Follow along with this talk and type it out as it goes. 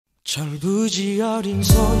철부지 어린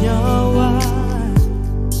소녀와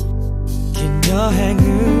긴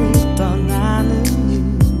여행을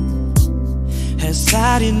떠나는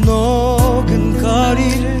햇살이 녹은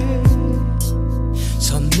거리를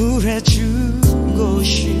선물해주고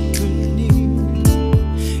싶으니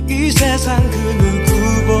이 세상 그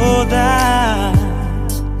누구보다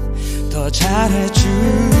더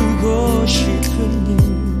잘해주고 싶으니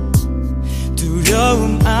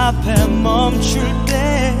두려움 앞에 멈출 때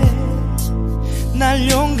날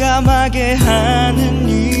용감하게 하는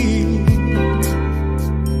일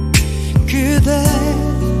그대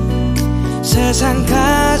세상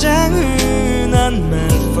가장 흔한 말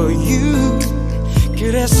for you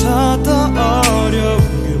그래서 더 어려운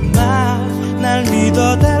그 말 날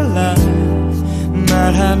믿어달라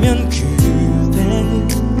말하면 그대는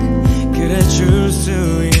그래 줄 수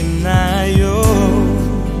있나요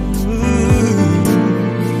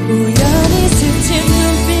우연히 스친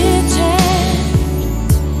눈빛에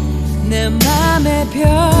내 맘에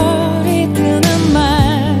별이 뜨는 말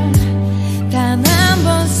단 한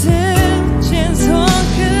번 스친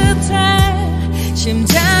손끝에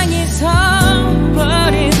심장이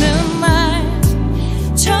서버리는 말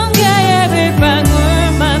청가의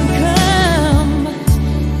빗방울만큼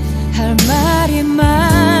할 말이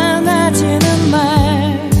많아지는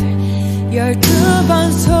말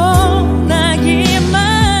 12번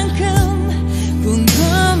소나기만큼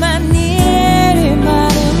궁금한 일이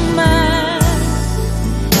많은 말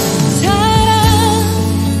사랑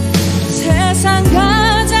세상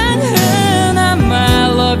가장 흔한 말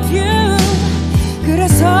love you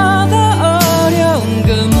그래서 더 어려운 그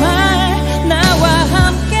말 나와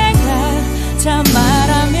함께 가자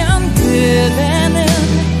말하면 그대는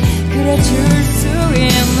그래 줄 수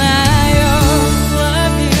있나요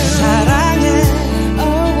love you 사랑해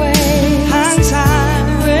always 항상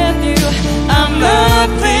with you I'm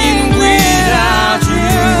nothing without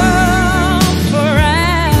you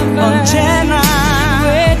forever 언제나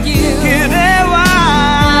with you 그대와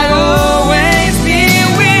always be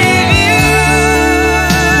with you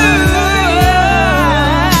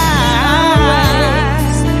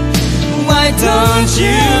Why don't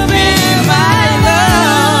you be my love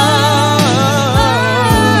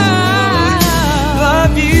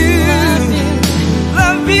Love you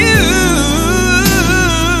Love you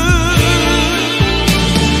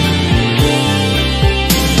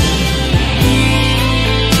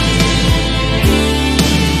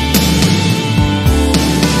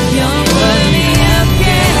영원히 함께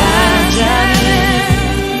하자는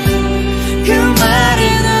그 말은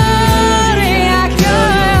우리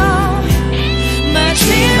아껴요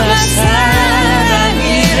마지막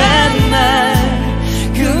사랑이란 말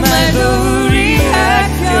그 말도 우리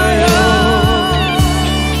아껴요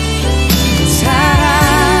사랑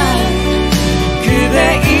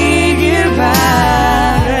그대이길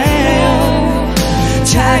바래요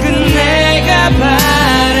작은 내가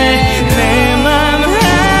바래 내 맘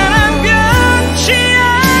하나 변치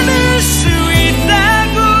않을 수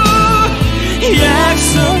있다고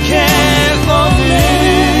약속해 오늘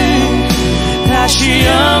다시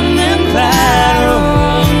없는 바로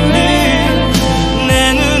오늘 내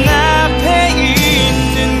눈앞에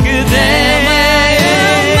있는 그대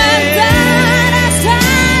마음만 따라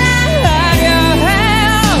사랑하려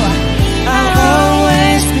해요 I'll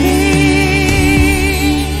always be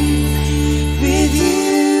with you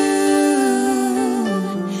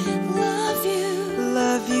love you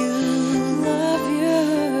Love you love you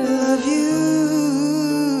Love you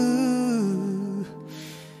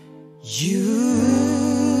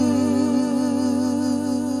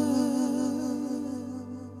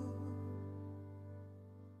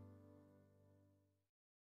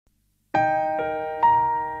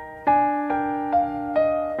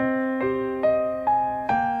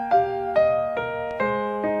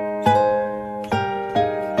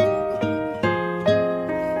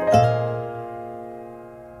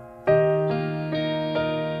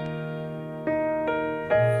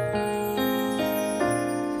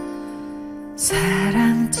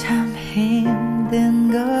사랑 참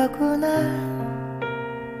힘든 거구나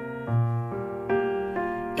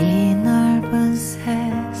이 넓은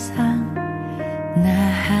세상 나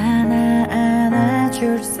하나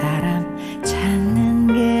안아줄 사람 찾는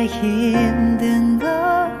게 힘든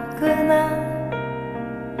거구나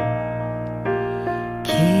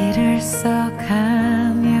길을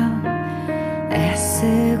써가며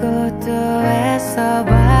애쓰고 또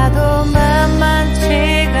애써봐도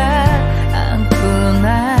만만치가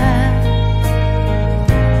않구나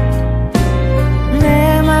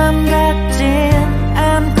내 맘 같진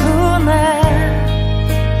않구나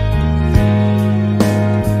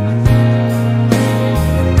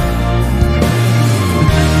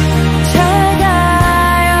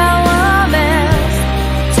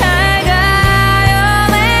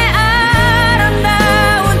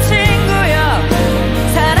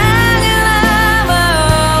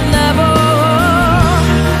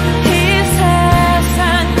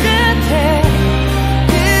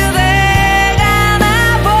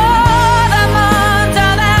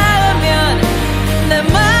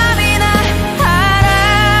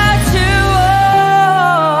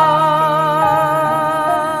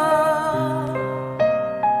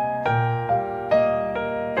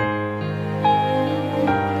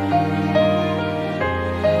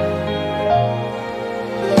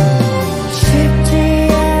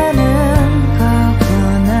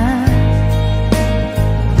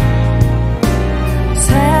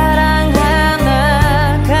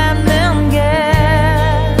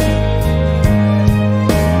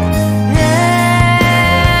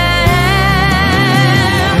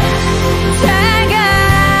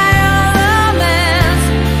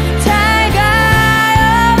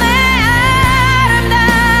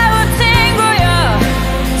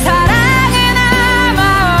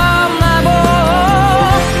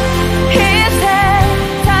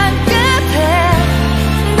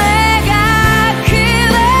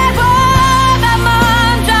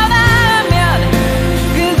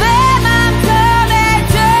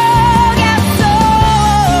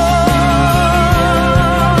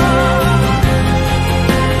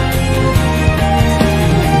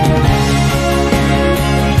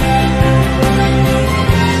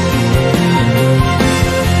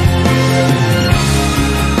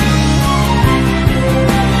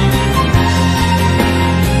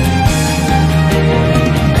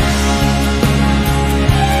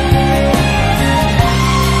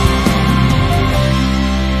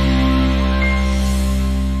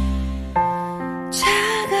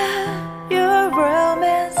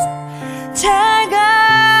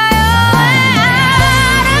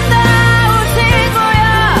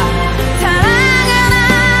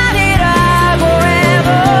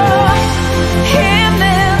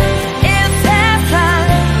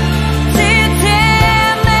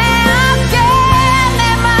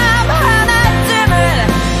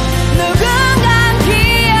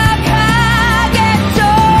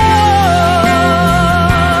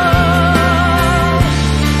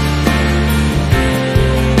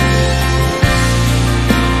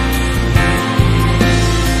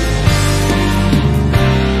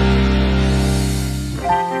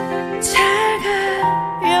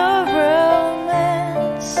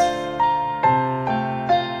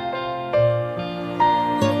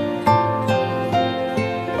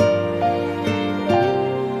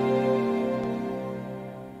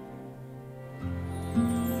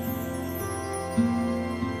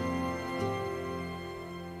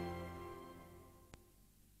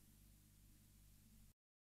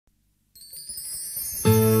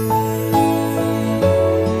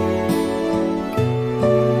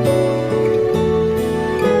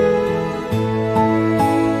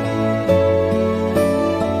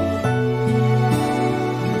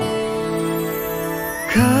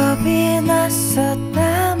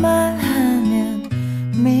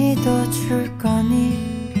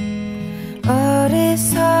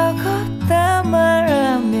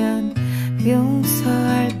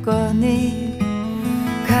거니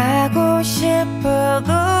가고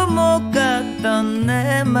싶어도 못 갔던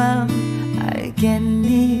내 맘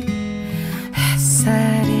알겠니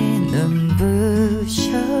햇살이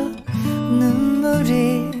눈부셔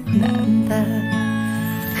눈물이 난다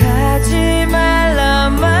가지 말라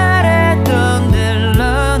말해도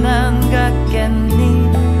늘론 안 갔겠니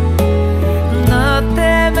너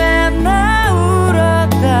때문에 나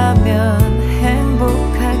울었다면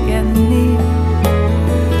행복하겠니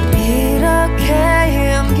이렇게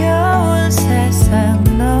힘겨운 세상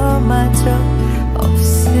너마저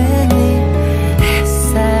없으니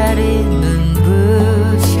햇살이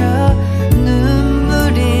눈부셔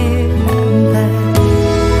눈물이 난다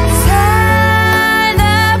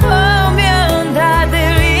살다 보면 다들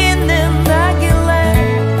잊는다길래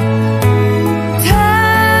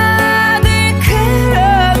다들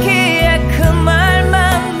그러기에 그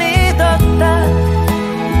말만 믿었다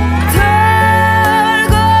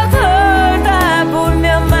돌고 돌다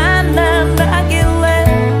보면 만난다길래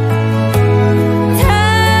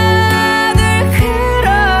다들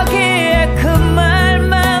그러기에 그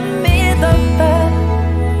말만 믿었다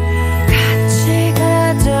같이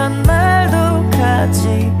가잔 말도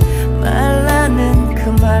가지 말라는 그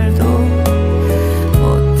말도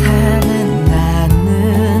못하는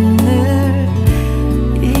나는 늘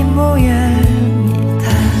이 모양이다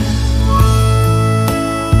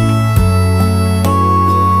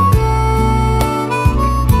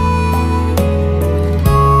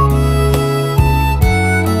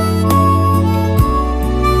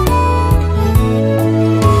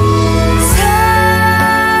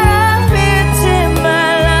사랑 믿지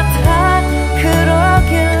말라 다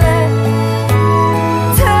그러길래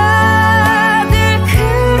다들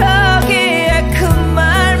그러기에 그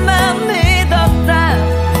말만 믿었다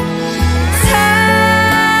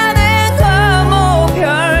사는 거 뭐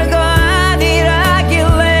별거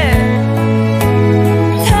아니라길래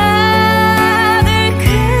다들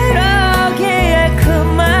그러기에 그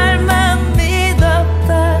말만 믿었다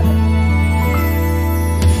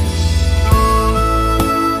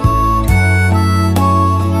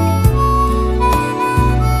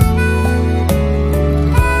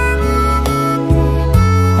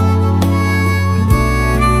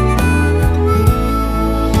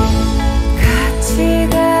같이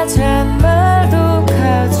가잔 말도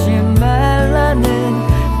가지 말라는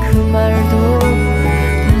그 말도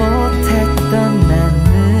못했던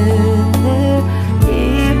나는 늘 이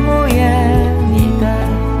모양이다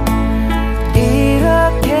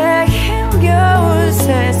이렇게 힘겨운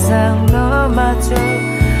세상 너마저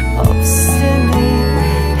없으니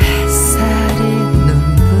햇살이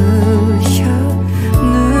눈부셔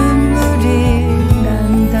눈물이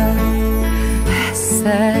난다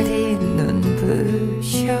햇살이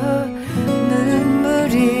눈부셔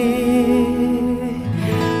눈물이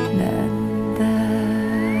난다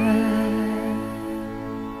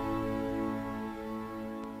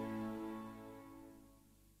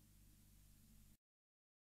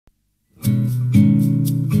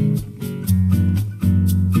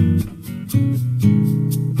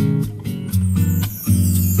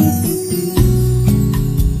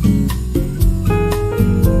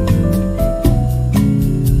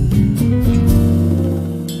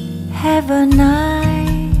Have a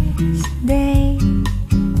nice day,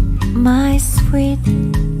 my sweet,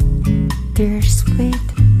 dear sweet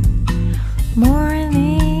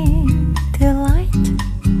morning delight,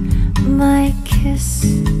 my kiss,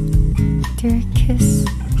 dear kiss,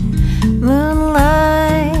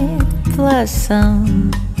 moonlight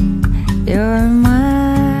blossom, you're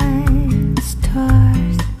my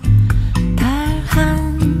stars, 달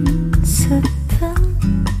한 스푼,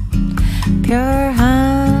 별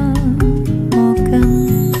한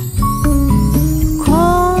모금,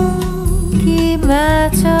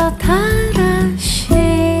 공기마저 달아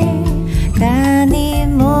시간이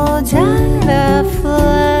모자라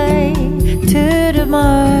fly to the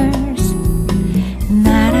Mars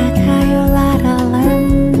날아가요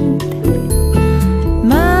라라랜드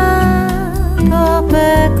마도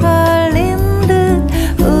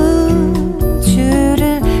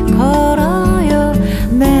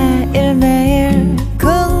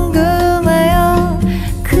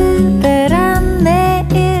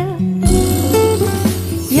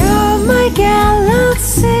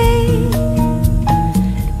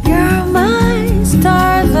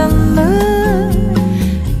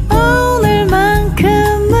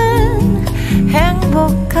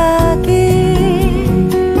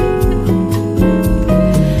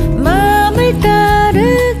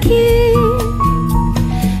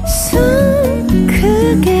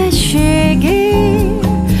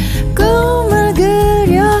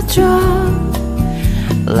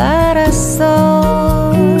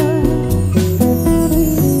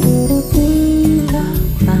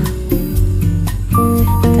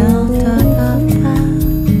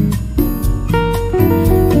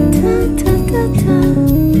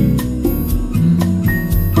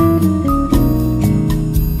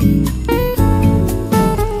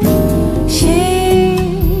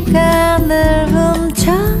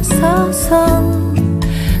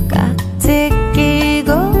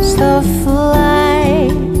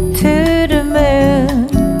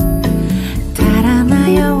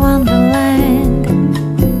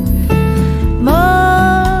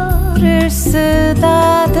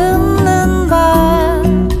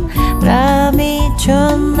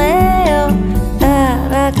그대여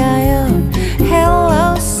따라가요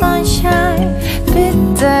Hello sunshine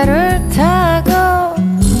빛들을 타고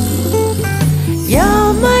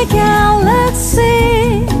You're my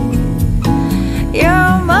galaxy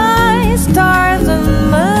You're my stars and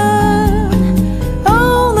moon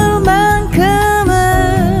오늘만큼은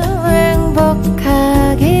행복하길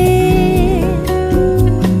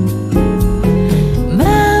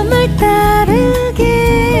맘을 따르길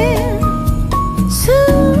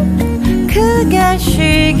숨 크게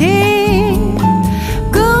쉬길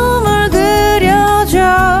꿈을 그려줘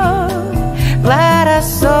Let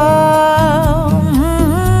us all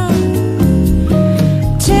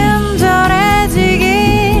친절해지길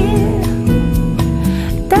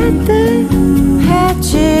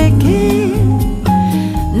따뜻해지길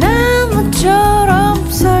나무처럼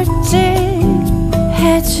솔직해지길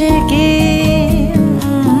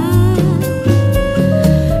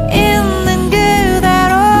있는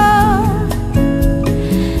그대로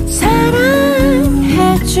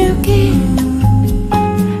사랑해주길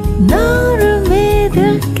너를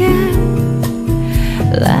믿을게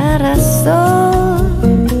Let us all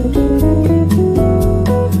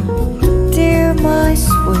Dear my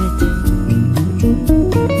sweet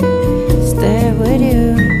Stay with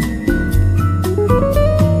you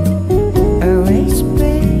Always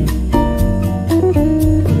be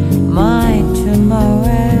my tomorrow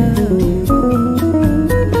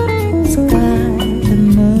Sky, the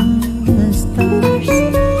moon, the stars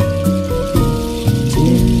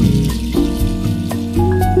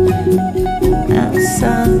and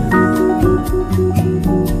sun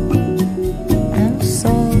and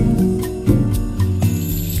soul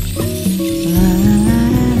La la la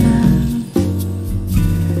la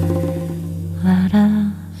la la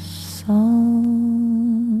soul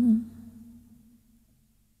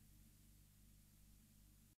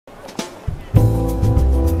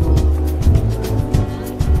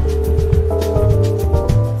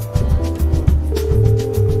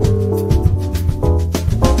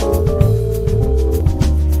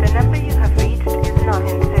The number you have reached is not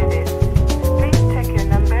in service. Please check your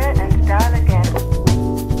number and dial again.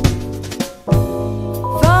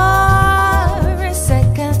 For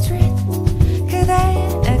Second Street 그대의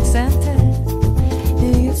accent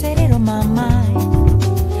New York City로 my mind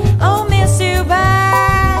Oh miss you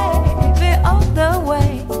baby all the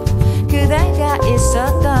way 그대가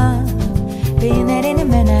있었던 비 내리는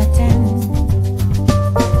Manhattan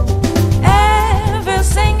Every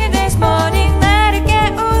single day's morning 나를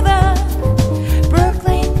깨우던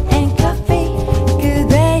Brooklyn and coffee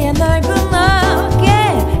그대의 넓은 어깨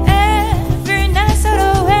Every night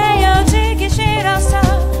서로 헤어지기 싫어서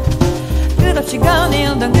끝없이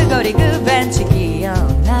거닐던 그 거리 그 벤치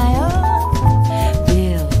기억나요?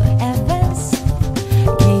 Bill Evans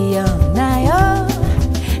기억나요?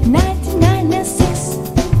 1996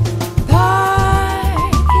 Park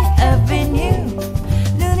Avenue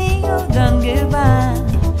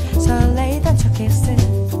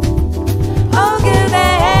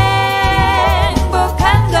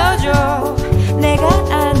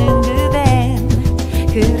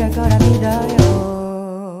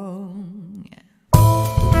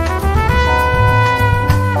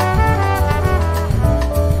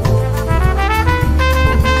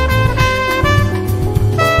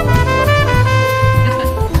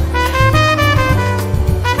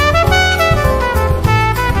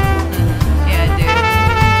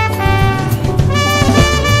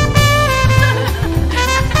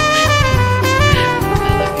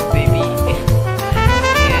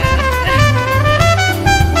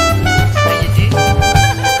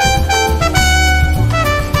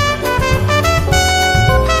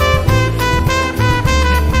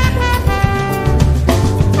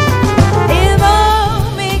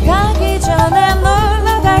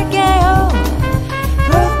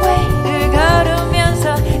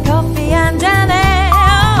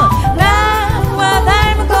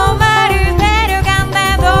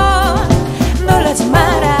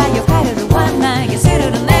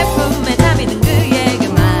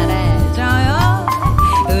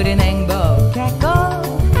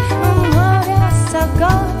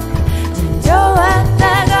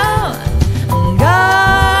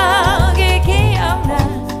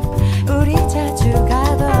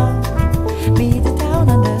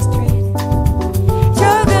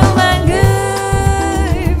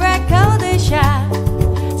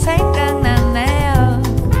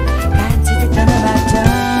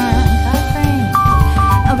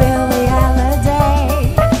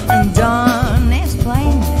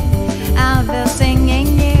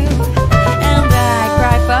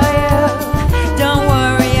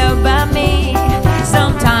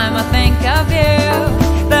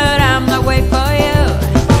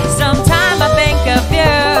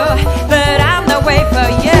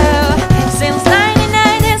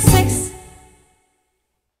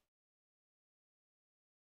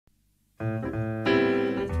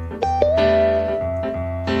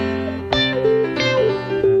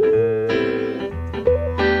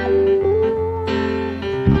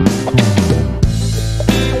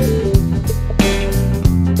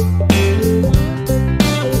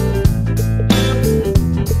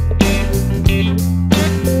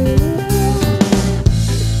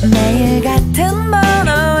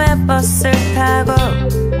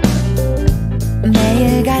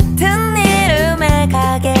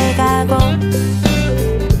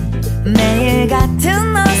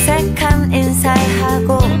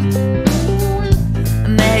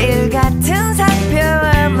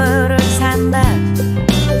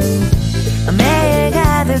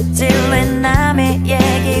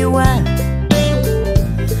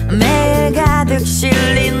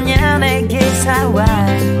실린 연애 기사와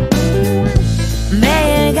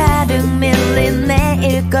매일 가득 밀린 내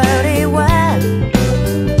일거리와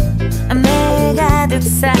매일 가득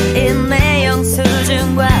쌓인 내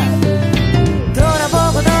영수증과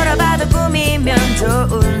돌아보고 돌아봐도 꿈이면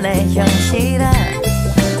좋은 내 현실아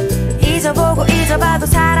잊어보고 잊어봐도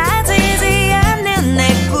사라지지 않는 내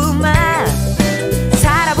꿈아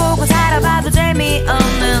살아보고 살아봐도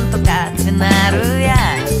재미없는 똑같은 하루야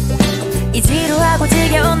이 지루하고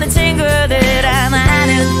지겨운 내 친구들아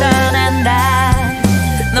나는 떠난다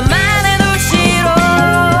너만의 도시로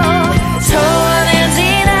소원을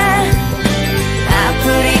지나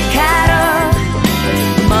아프리카로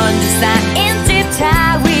먼지 쌓인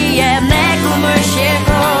집차 위에 내 꿈을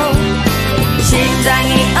싣고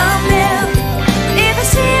심장이 없는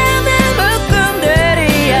이것이 않은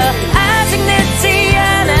묶음들이여 아직 늦지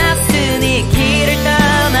않았으니 길을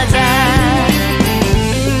떠나자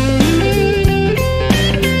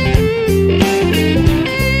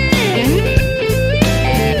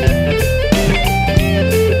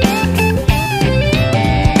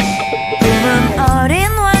꿈은 어린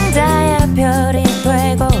왕자의 별이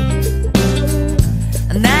되고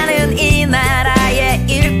나는 이 나라의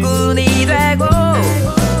일꾼이 되고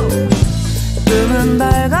꿈은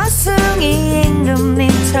벌거숭이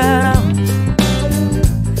임금님처럼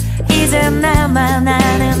이제 나만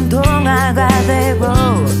아는 동화가 되고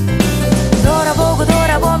돌아보고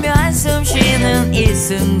돌아보며 한숨 쉬는 이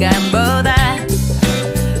순간보다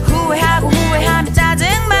후회하고 후회하며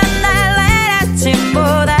짜증만 날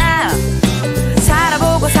아침보다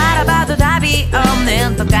살아보고 살아봐도 답이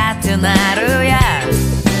없는 똑같은 하루야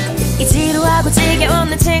이 지루하고 지겨운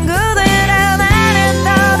내 친구들아 나는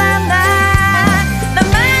떠난다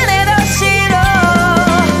너만의 도시로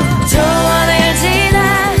조원을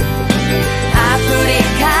지나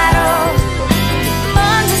아프리카로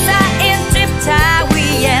먼지 쌓인 집차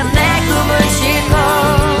위에 내 꿈을 싣고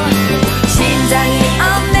심장이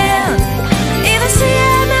없는 이것이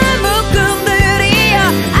않은 묶음들이여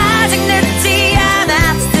아직 늦지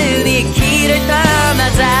않았으니 길을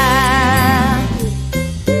떠나자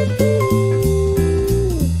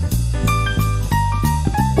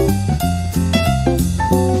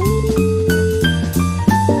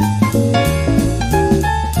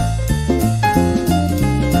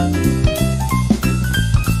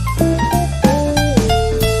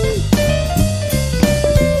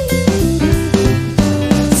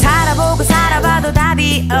살아보고 살아봐도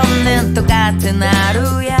답이 없는 똑같은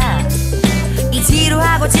하루야 이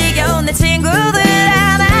지루하고 지겨운 내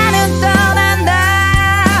친구들아 나는 떠난다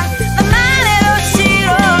너만의 도시로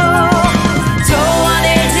조원을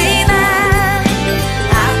지나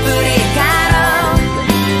아프리카로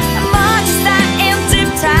먼지 쌓인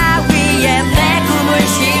집차 위에 내 꿈을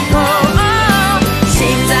싣고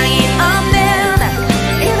심장이 없는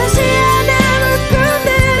이것이 않은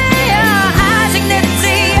꿈들이여 아직 늦지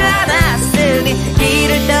않았으니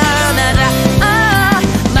길을 떠나자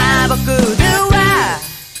마법 구두와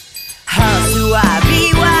허수와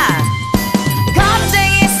비와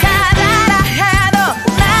겁쟁이 사자라 해도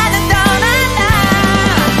나는 떠난다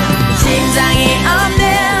심장이 없는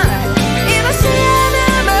이것이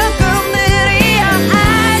않은 꿈들이여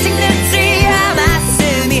아직 늦지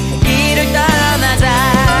않았으니 길을 떠나자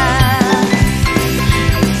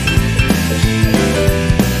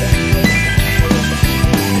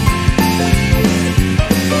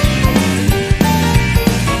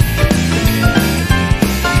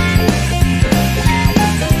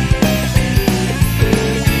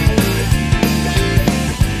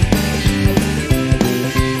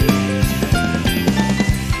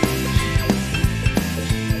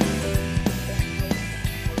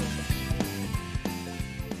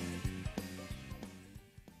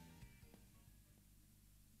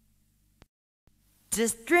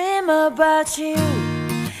Just dream about you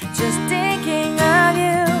Just thinking of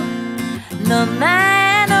you 넌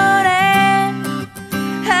나의 노래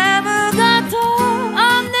아무것도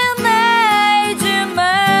없는 나이지만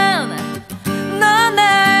넌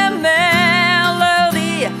나의 멜로디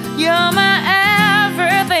You're my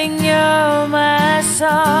everything You're my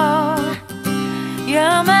song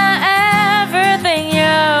You're my everything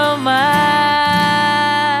You're my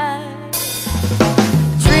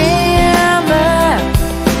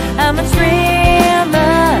I'm a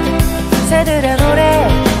dreamer 새들의 노래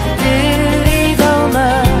그리고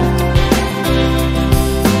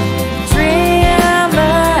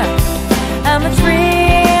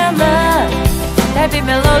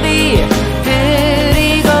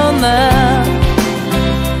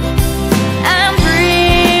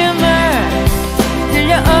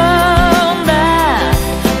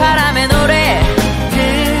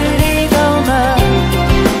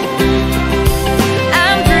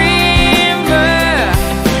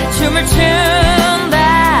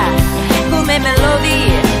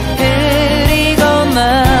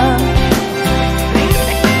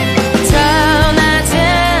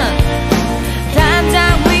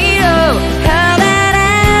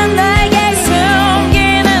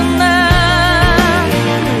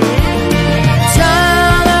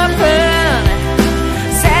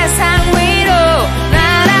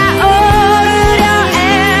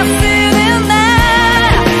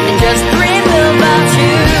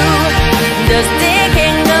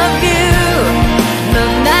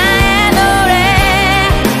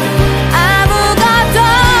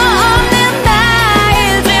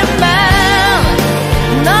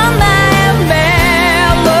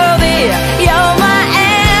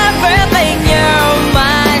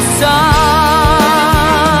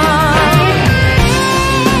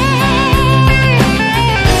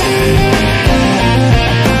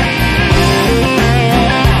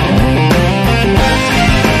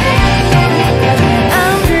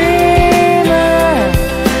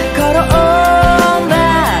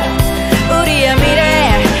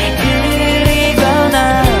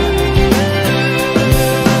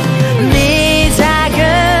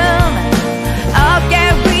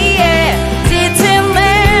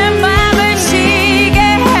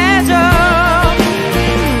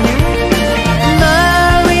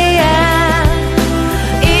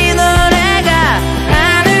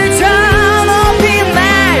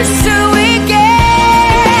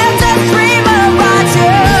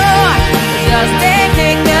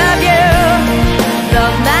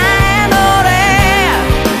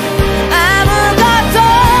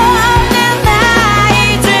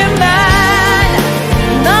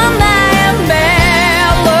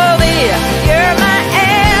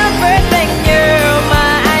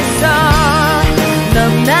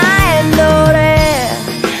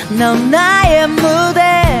넌 나의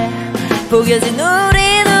무대 보여진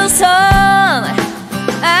우리 두 손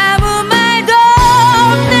아무 말도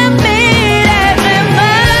없는 미래지만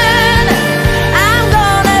I'm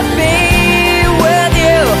gonna be with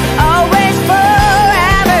you always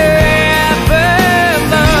forever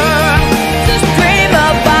evermore Just dream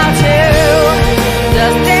about you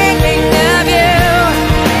Just thinking of you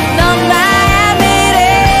넌 나의 미래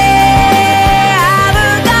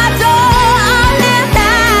아무것도 없는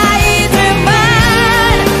나이지만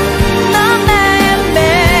넌 나의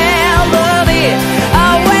멜로디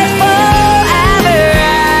always forever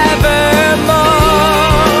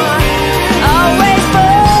evermore always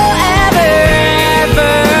forever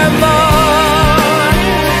evermore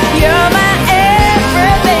You're my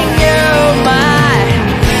everything you're my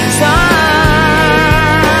song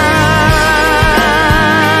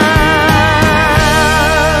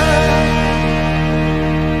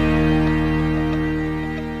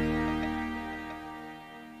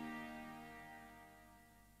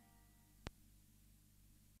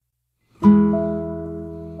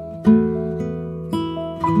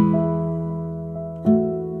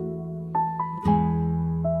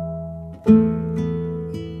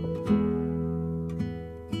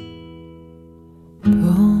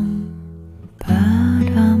봄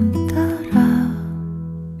바람 따라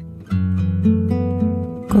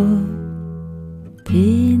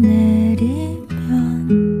꽃비 내리면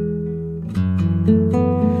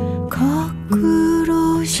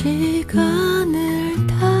거꾸로 시간을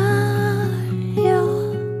달려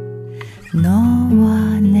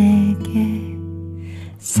너와 내게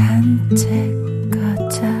산책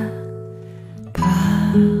가자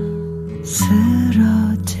봐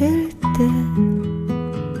쓰러질 듯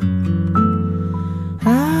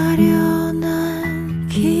아련한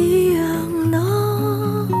기억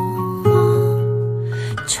넘어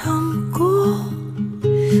참고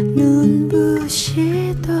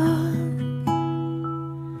눈부시던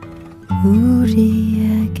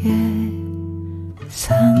우리에게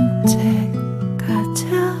산책 가자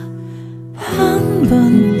한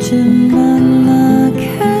번쯤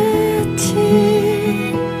만나겠지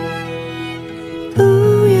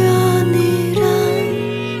우연이란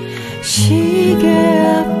시계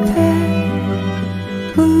앞에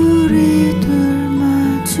우리 둘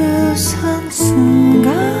마주 선 순간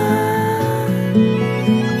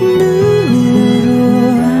눈으로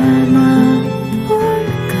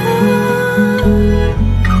안아볼까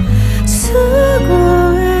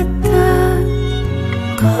수고했다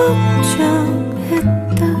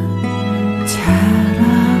걱정했다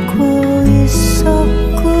잘하고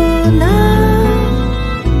있었구나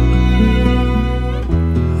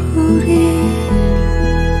우리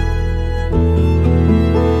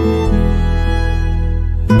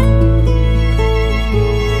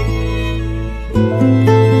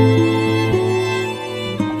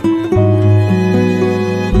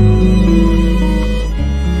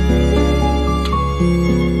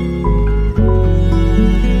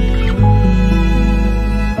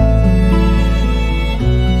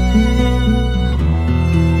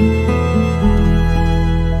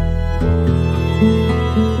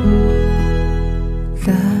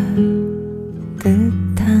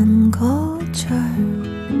따뜻한 거절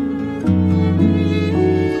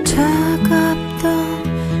차갑던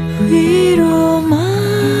위로만큼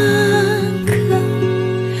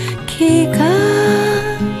기가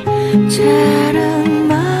자란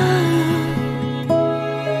마음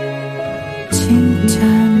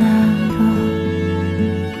칭찬하러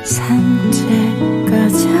산책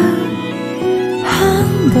가자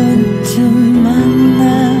한 번쯤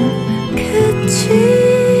만나겠지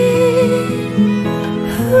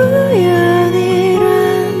우연이란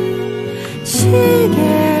시계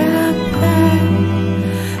앞에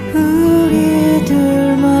우리 둘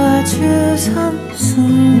마주 선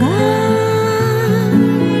순간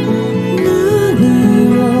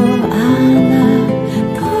눈으로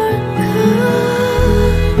안아볼까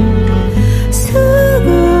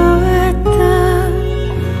수고했다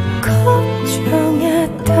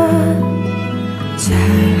걱정했다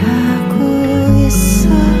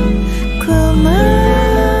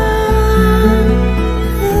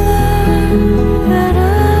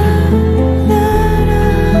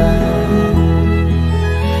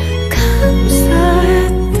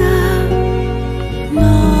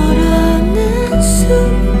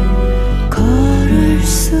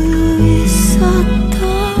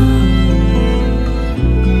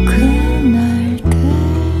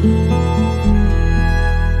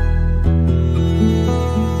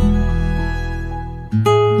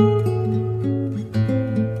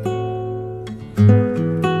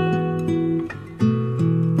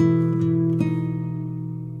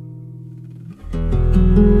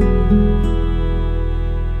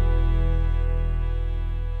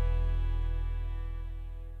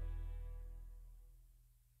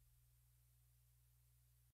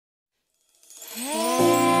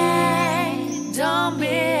won't be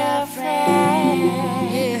afraid.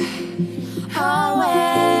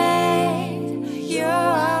 Always,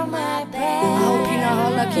 you're my babe. I hope you know how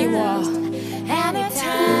lucky you are.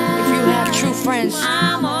 Anytime, if you have true friends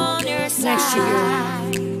I'm on your side. Next to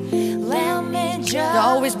you, they'll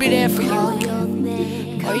always be there for you.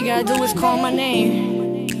 All you gotta do is call my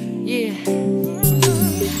name. Yeah.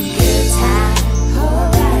 Good time,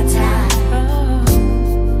 all that time.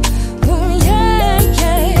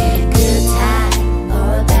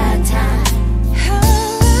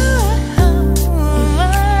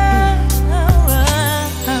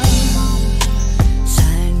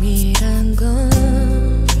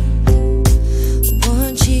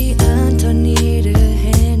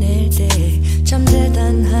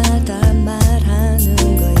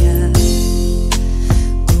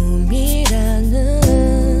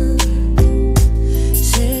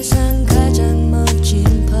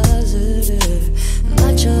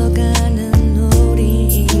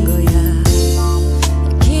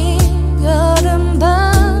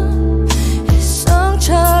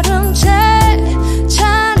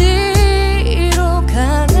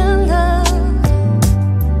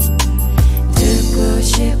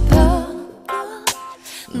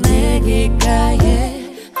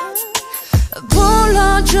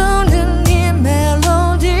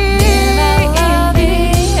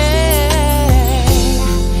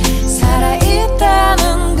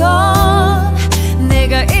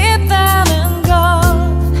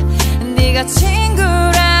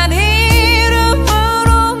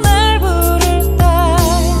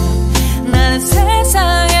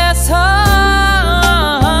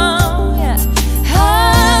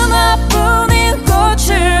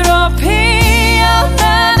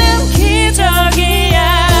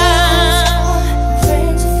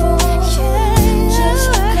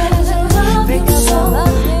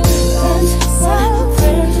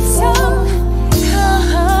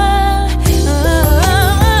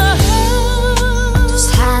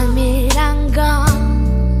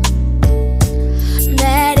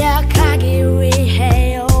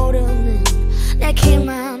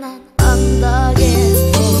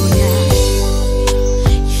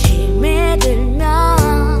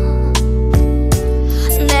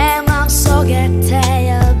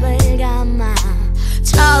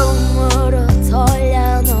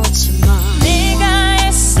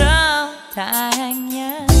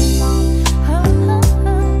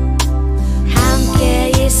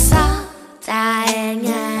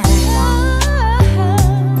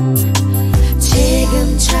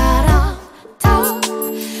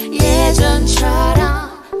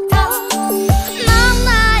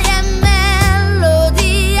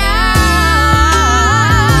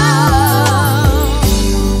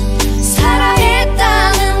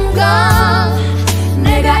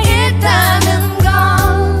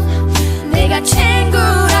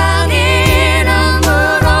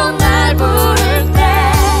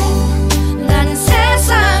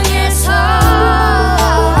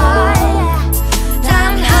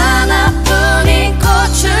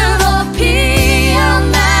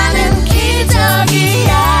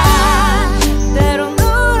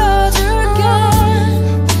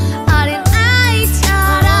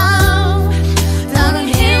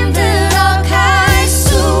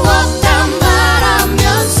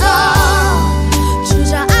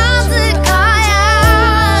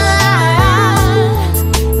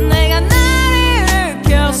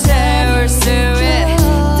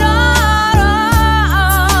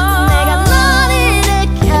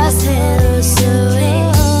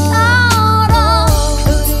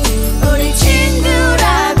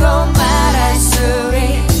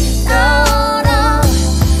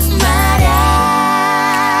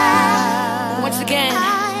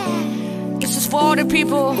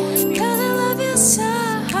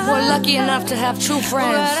 lucky enough to have true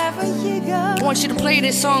friends. I want you to play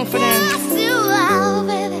this song for them,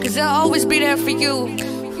 cause they'll always be there for you,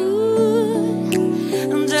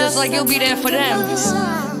 just like you'll be there for them.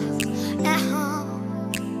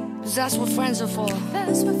 Cause that's what friends are for.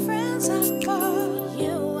 That's what friends are for.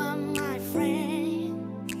 You are my friend.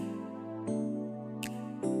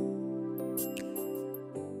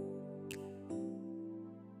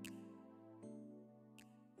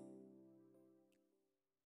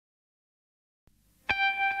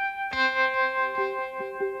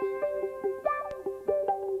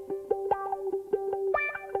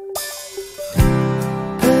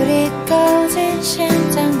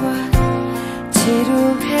 심장과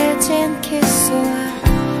지루해진 키스와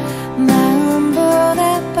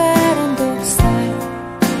마음보다 빠른 독살,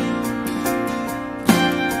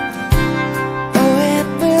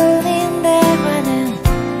 오해뿐인 대화는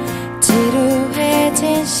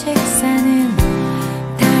지루해진 식사는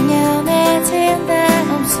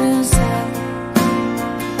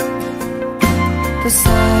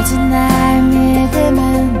사라진 나의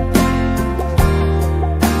믿음은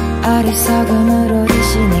어리석음으로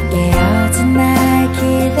대신에 깨어진 나의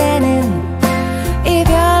기대는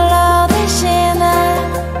이별로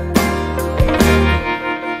대신한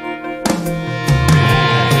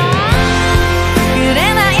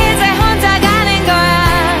그래 나 이제 혼자 가는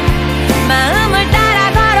거야 마음을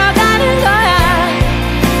따라 걸어가는 거야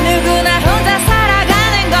누구나 혼자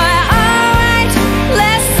살아가는 거야 Alright,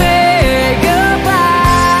 let's say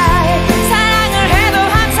goodbye 사랑을 해도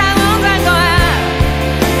항상 혼자인 거야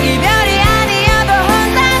이별이 아니어도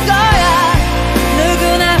혼자인 거야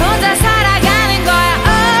누구나 혼자 살아가는 거야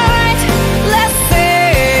Alright, let's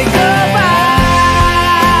say goodbye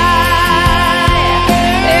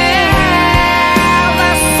Yeah,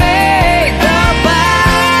 let's say goodbye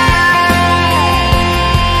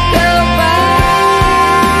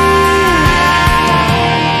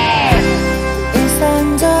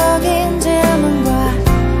일상적인 질문과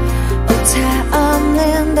오차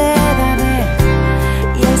없는 대답에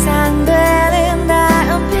예상되는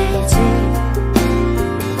다음 페이지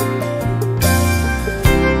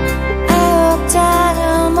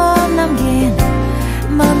 9장을 못 넘긴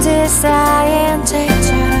먼지 쌓인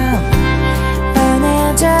책처럼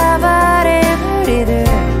뻔해져버린 우리들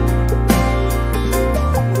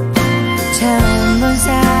처음 본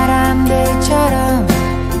사람들처럼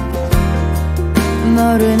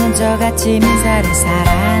모르는 척같이 미사를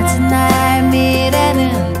사라진 나의 미래는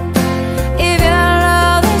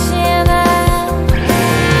이별로 대신한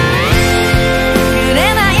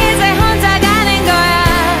그래 나 이제 혼자 가는 거야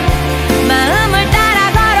마음을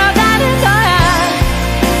따라 걸어가는 거야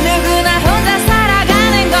누구나 혼자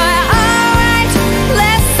살아가는 거야 Alright,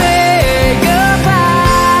 let's say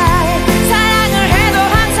goodbye 사랑을 해도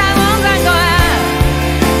항상 혼자인 거야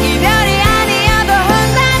이별이 아니어도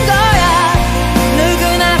혼자인 거야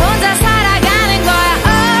누구나 혼자 살아가는 거야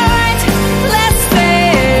Alright, let's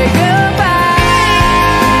say goodbye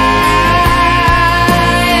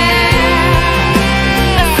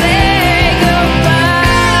Let's say goodbye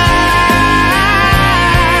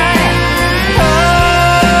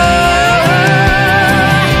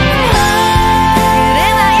그래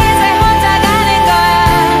나 이제 혼자 가는 거야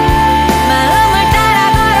마음을 따라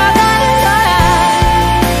걸어가는 거야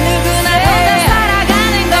누구나 혼자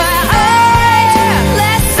살아가는 거야 Alright,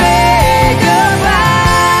 let's say goodbye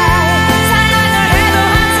사랑을 해도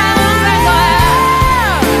항상 혼자인 거야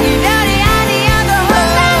이별이 아니어도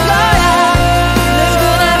혼자인 거야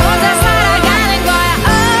누구나 혼자 살아가는 거야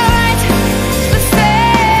Alright, let's say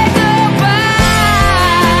goodbye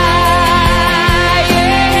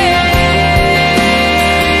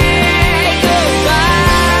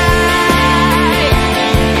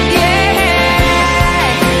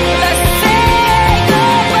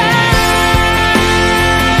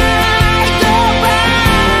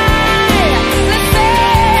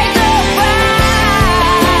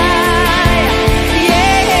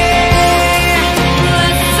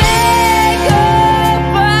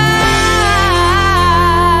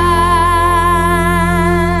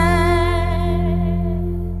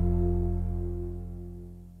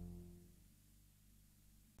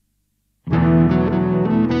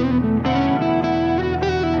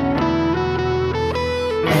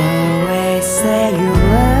Always say you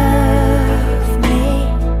love me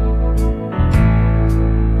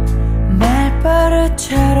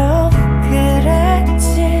말버릇처럼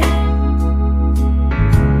그랬지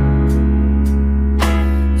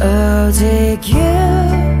오직 you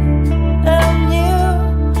and you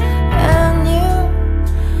and you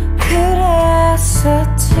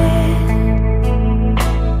그랬었지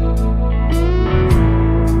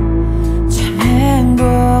참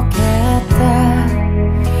행복했다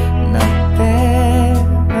너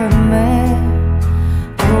때문에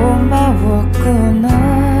고마웠구나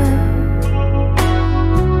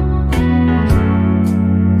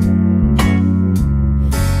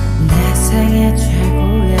내 생애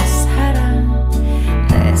최고의 사랑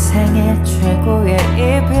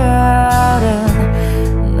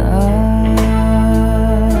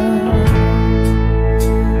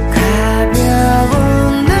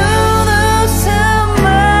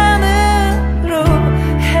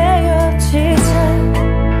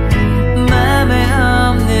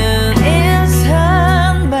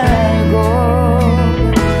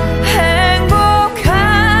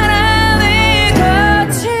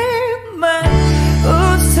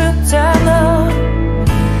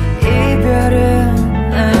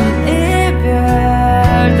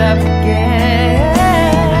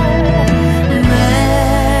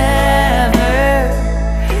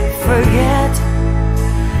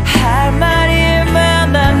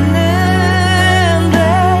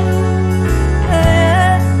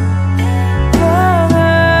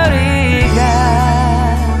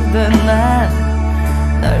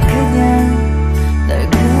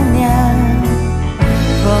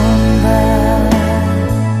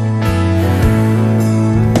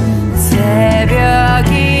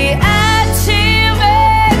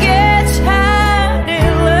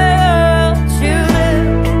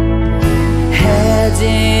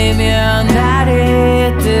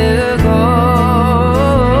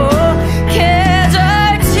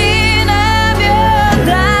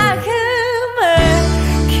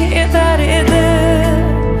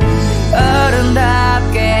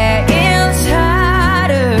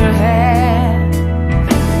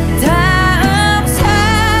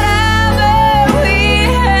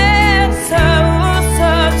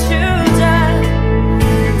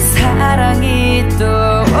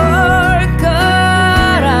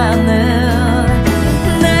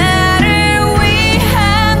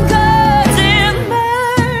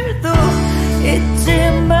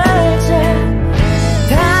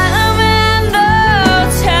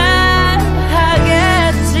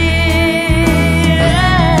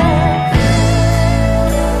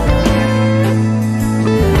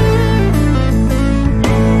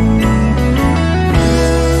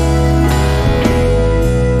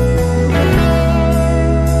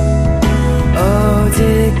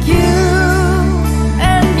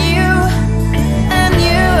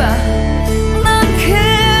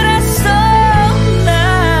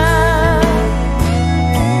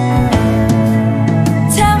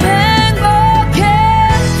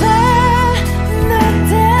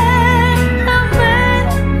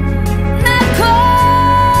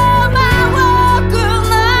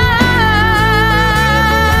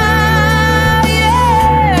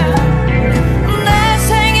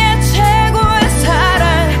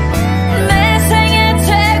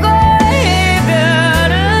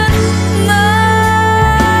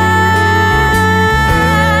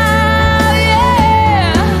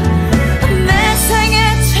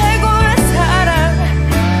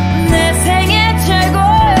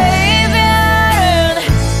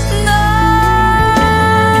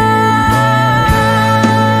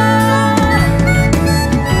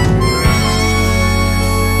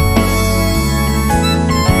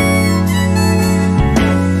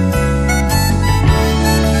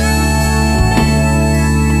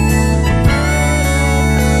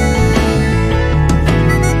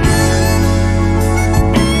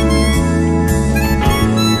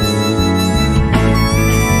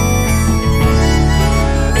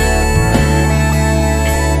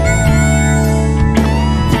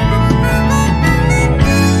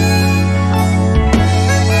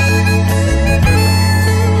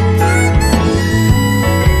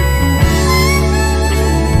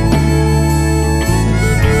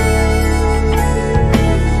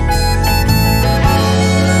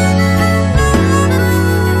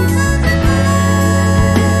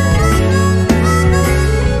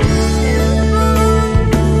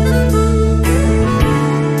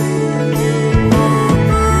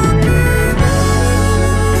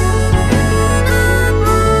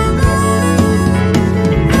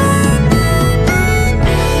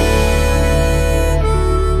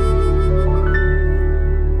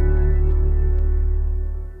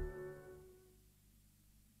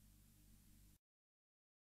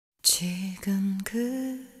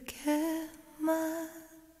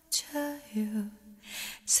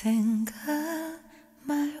생각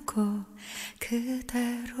말고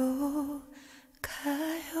그대로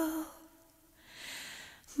가요.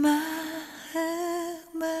 마음을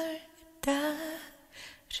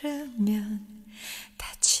따르면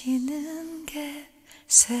다치는 게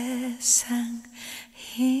세상이니까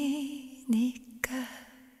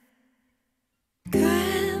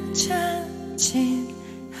괜찮진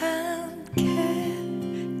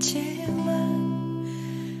않겠지만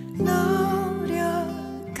노력은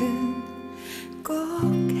꼭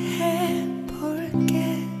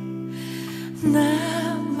해볼게.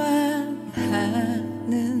 나만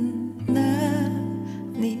하는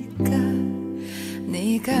나니까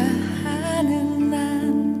네가 하는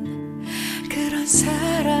난 그런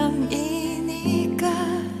사람이니까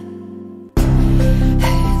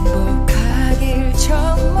행복하길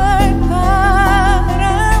정말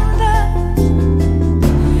바란다.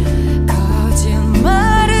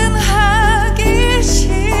 거짓말은 하기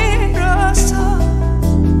싫어서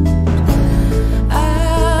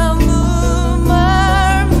아무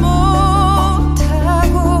말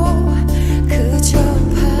못하고 그저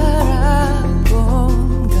바라본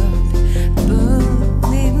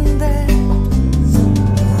것뿐인데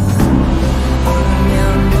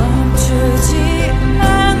울면 멈추지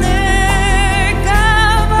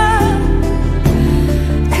않을까봐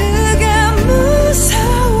그게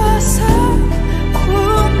무서워서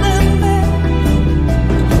웃는데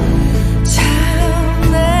참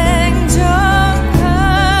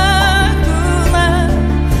냉정하구나.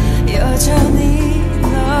 여전히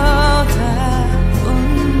너다운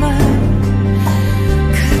말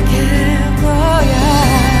그게 뭐야.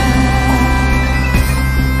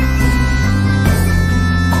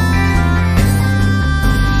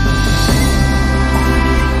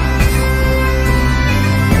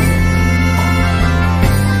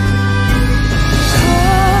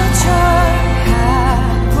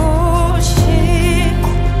 거절하고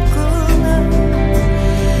싶구나.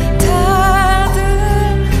 다들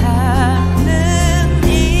하는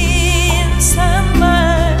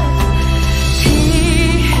인사말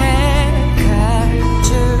피해갈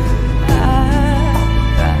줄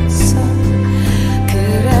알았어.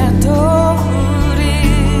 그래도 우린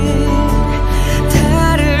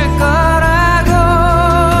다를 거라고.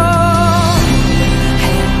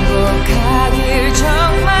 행복하길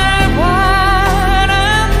정말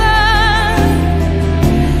바란다.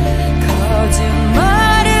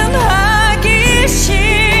 거짓말은 하기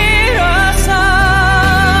싫어서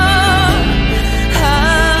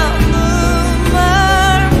아무 말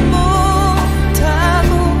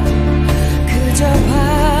못하고 그저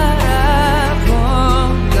바라본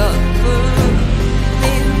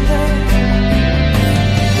것뿐인데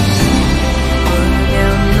울면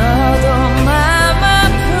너도 맘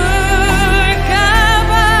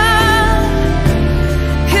아플까봐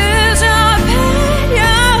그저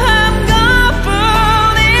배려한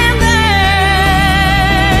것뿐인데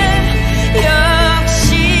역시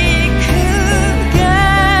그게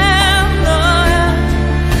너야.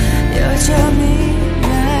 여전히 날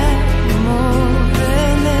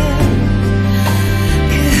모르는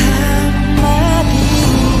그 한마디.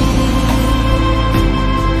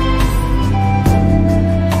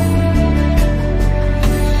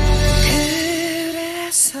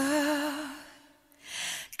 그래서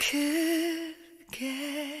그게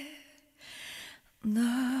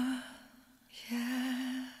너야.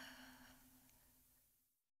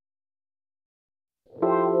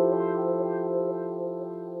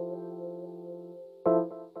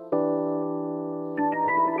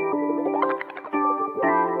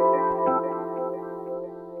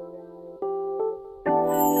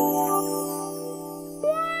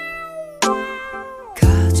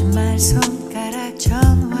 거짓말 손가락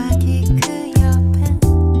전화기 그 옆엔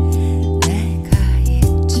내가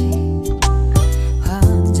있지.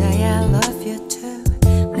 혼자야 love you too.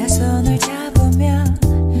 내 손을 잡으면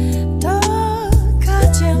또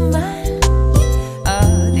거짓말.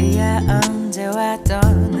 어디야 언제와 또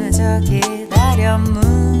늦어 기다려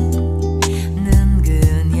묻는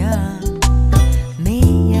그녀.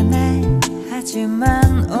 미안해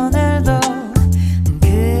하지만 오늘도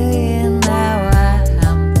그의 나와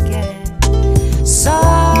함께.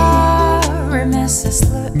 Sorry Mrs.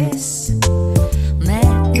 Lewis 내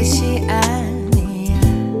뜻이 아니야.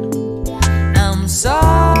 I'm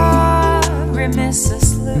sorry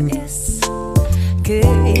Mrs. Lewis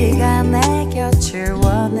그이가 내 곁을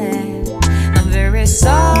원해. I'm very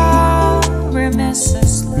sorry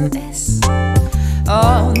Mrs. Lewis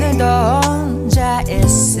오늘도 혼자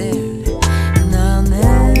있을 너는.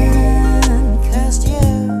 Cause you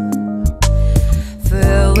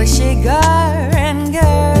foolish girl and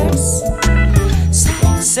girls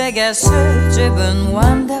세계 수줍은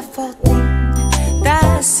wonderful thing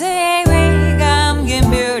따스히 감긴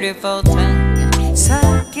beautiful thing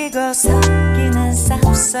섞이고 섞이는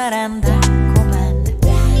쌉쌀한 달콤한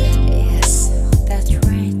Yes, that's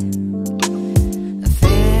right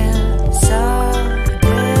Feel so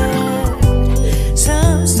good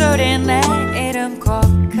숨소리 내 이름 꼭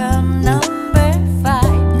number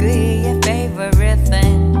 5 그의 favorite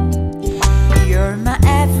thing You're my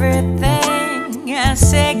everything A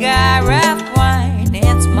cigarette wine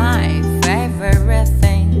It's my favorite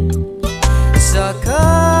thing So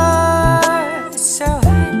cold, so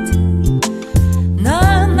hot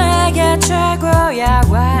넌 내게 최고야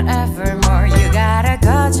Whatever more You got a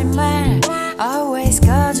거짓말 Always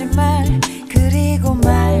거짓말 그리고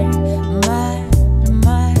말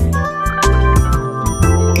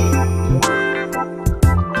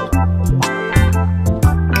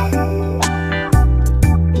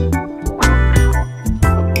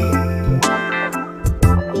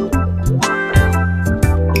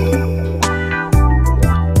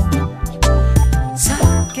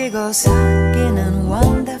섞이는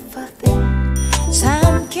wonderful thing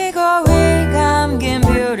삼키고 위 감긴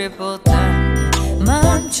beautiful thing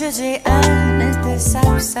멈추지 않을 듯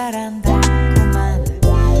쌉쌀한 달콤한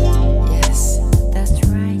Yes, that's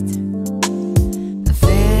right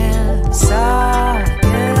Feel so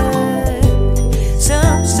good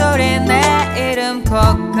숨소리 내 이름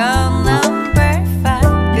꼭 number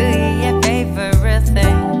 5 그의 favorite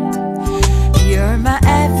thing You're my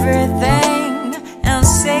everything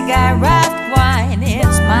Cigarette wine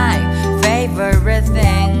is my favorite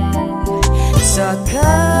thing So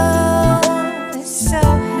cold, so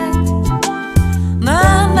hot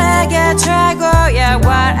넌 내게 최고야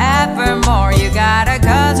Whatever more You got a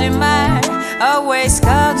거짓말 Always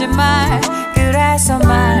거짓말 그래서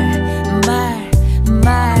말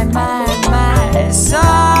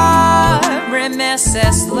Sorry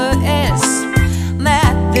Mrs. Lewis 내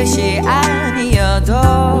뜻이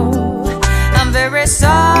아니어도 I'm very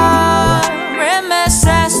sorry,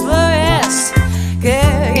 Mrs. Lewis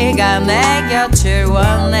그이가 내 곁을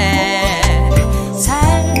원해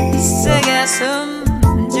살쓰게 숨